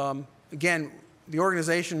individuals. Again, the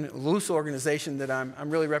organization, loose organization that I'm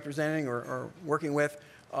really representing or working with,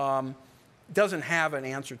 doesn't have an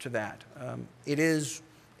answer to that.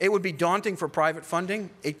 It would be daunting for private funding.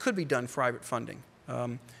 It could be done private funding.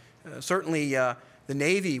 Certainly, the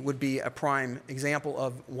Navy would be a prime example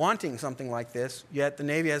of wanting something like this, yet the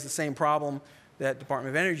Navy has the same problem that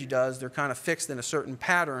Department of Energy does. They're kind of fixed in a certain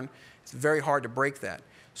pattern. It's very hard to break that.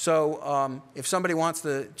 So if somebody wants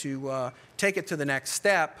to take it to the next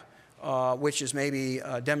step, which is maybe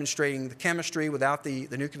demonstrating the chemistry without the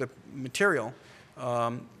nuclear material,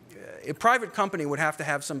 a private company would have to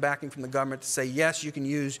have some backing from the government to say, yes, you can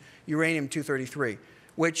use uranium-233,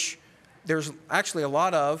 which there's actually a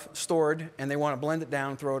lot of stored, and they want to blend it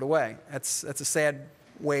down and throw it away. That's a sad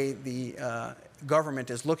way the government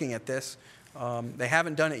is looking at this. They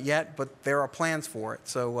haven't done it yet, but there are plans for it.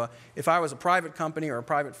 So if I was a private company or a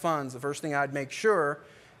private funds, the first thing I'd make sure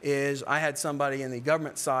is I had somebody in the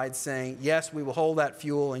government side saying, yes, we will hold that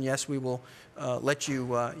fuel, and yes, we will let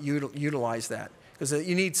you utilize that. Because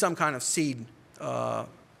you need some kind of seed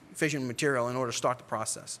fission material in order to start the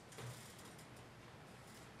process.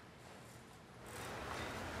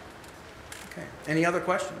 Okay. Any other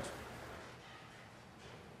questions?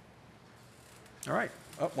 All right.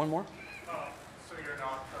 Oh, one more. So you're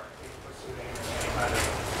not currently pursuing any kind of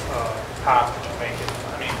path to make it,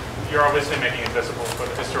 I mean, you're obviously making it visible, but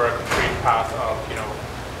is there a concrete path of,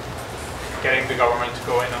 getting the government to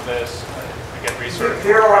go in on this, get research?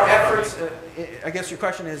 There are efforts. I guess your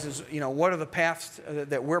question is, what are the paths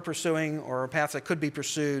that we're pursuing or paths that could be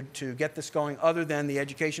pursued to get this going other than the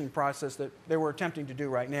education process that they were attempting to do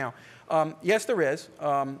right now? Yes, there is.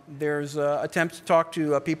 There's attempts to talk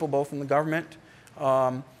to people both in the government.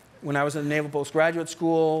 When I was in the Naval Postgraduate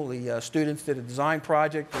School, the students did a design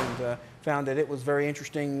project and found that it was very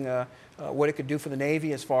interesting what it could do for the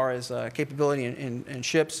Navy as far as capability in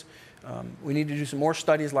ships. We need to do some more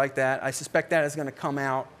studies like that. I suspect that is going to come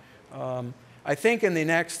out. I think in the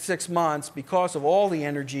next 6 months, because of all the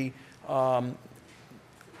energy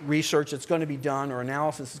research that's going to be done or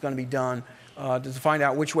analysis is going to be done to find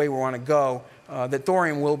out which way we want to go, that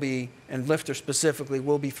thorium will be, and LFTR specifically,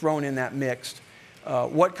 will be thrown in that mix.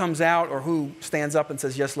 What comes out or who stands up and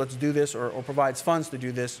says, yes, let's do this, or provides funds to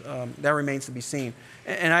do this, that remains to be seen.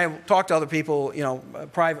 And I talked to other people,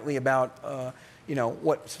 privately about,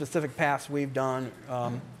 what specific paths we've done,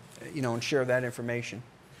 and share that information.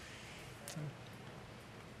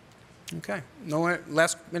 Okay. No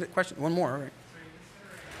last minute question? One more. All right.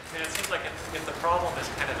 It seems like if the problem is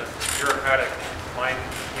kind of a bureaucratic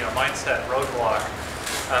mindset roadblock,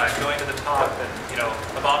 going to the top, and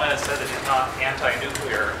Obama has said that he's not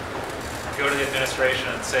anti-nuclear. Go to the administration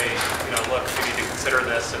and say, look, we need to consider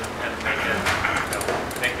this and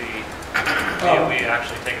make the DOE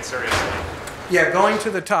actually take it seriously. Yeah, going to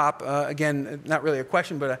the top, again, not really a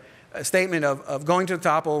question, but a statement of going to the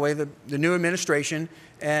top all the way, the new administration,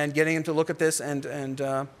 and getting them to look at this and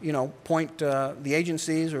point the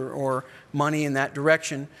agencies or money in that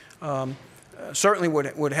direction. Certainly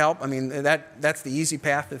would help. I mean, that's the easy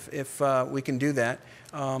path if we can do that.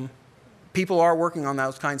 People are working on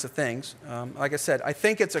those kinds of things. Like I said, I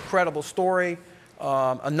think it's a credible story,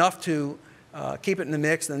 enough to keep it in the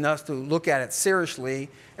mix, enough to look at it seriously,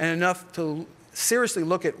 and enough to seriously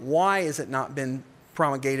look at why has it not been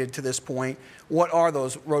promulgated to this point? What are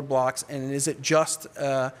those roadblocks, and is it just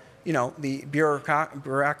the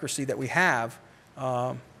bureaucracy that we have?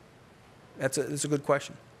 That's a good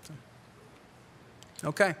question.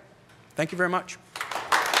 Okay. Thank you very much.